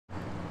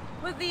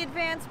With the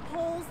advanced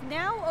polls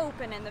now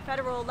open and the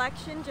federal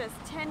election just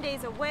 10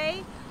 days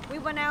away, we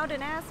went out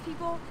and asked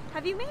people,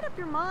 have you made up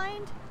your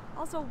mind?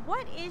 Also,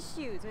 what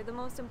issues are the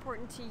most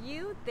important to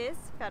you this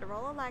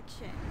federal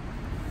election?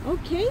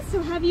 Okay,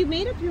 so have you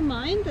made up your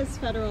mind this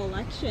federal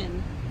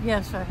election?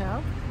 Yes, I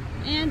have.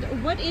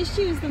 And what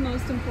issue is the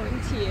most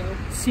important to you?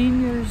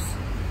 Seniors'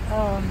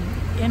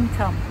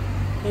 income,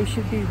 they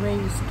should be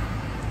raised.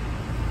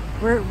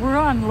 We're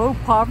on low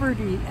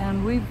poverty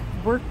and we've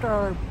worked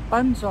our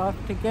buns off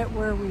to get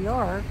where we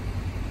are,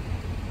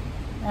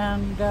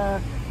 and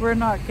we're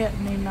not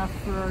getting enough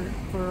for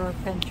our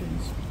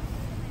pensions.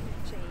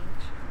 Change.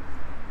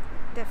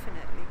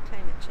 Definitely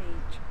climate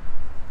change.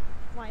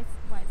 Why is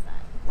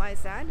that? Why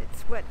is that?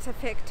 It's what's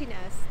affecting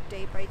us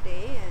day by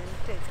day,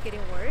 and it's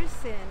getting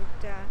worse,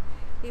 and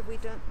if we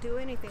don't do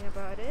anything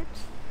about it,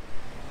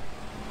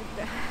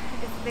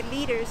 if the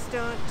leaders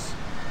don't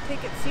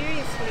take it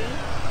seriously,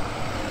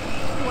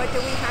 what do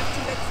we have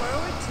to look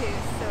forward to?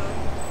 So,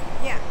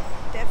 yeah,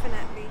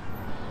 definitely.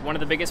 One of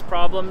the biggest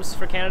problems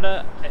for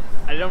Canada,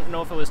 I don't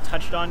know if it was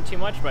touched on too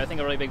much, but I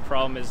think a really big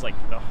problem is like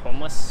the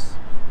homeless.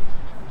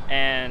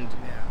 And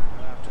yeah,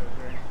 I have to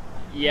agree.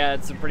 Yeah,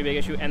 it's a pretty big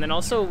issue. And then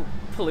also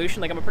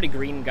pollution. Like, I'm a pretty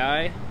green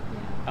guy.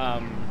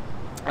 I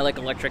like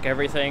electric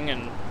everything,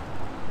 and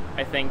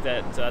I think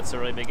that that's a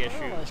really big issue.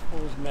 Well, I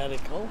suppose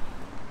medical,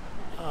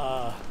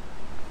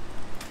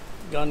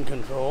 gun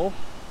control,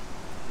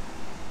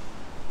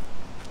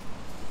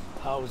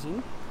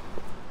 housing.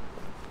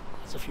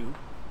 That's a few.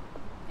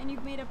 And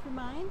you've made up your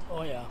mind?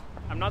 Oh yeah.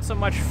 I'm not so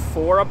much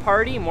for a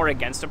party, more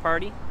against a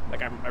party.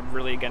 Like, I'm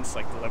really against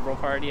like the Liberal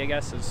Party, I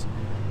guess,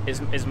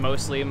 is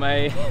mostly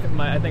my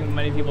I think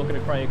many people could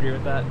probably agree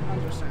with that.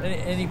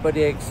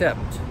 Anybody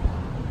except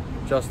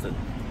Justin.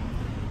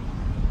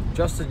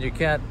 Justin, you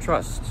can't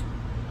trust.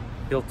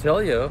 He'll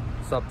tell you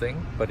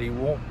something, but he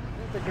won't.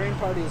 I think the Green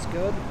Party is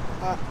good.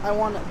 I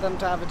want them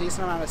to have a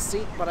decent amount of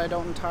seat, but I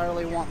don't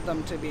entirely want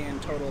them to be in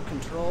total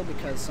control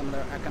because some of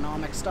their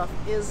economic stuff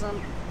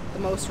isn't the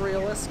most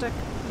realistic.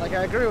 Like,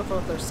 I agree with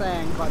what they're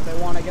saying, but they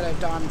want to get it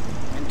done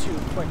in too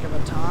quick of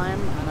a time,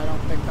 and I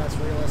don't think that's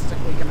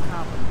realistically going to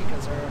happen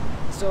because there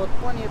are still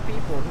plenty of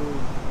people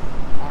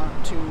who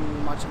aren't too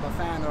much of a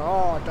fan. They're,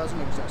 oh, it doesn't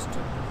exist.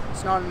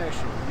 It's not an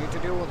issue. We need to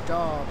deal with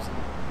jobs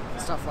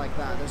and stuff like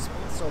that. There's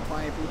still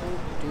plenty of people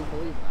who do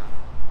believe that.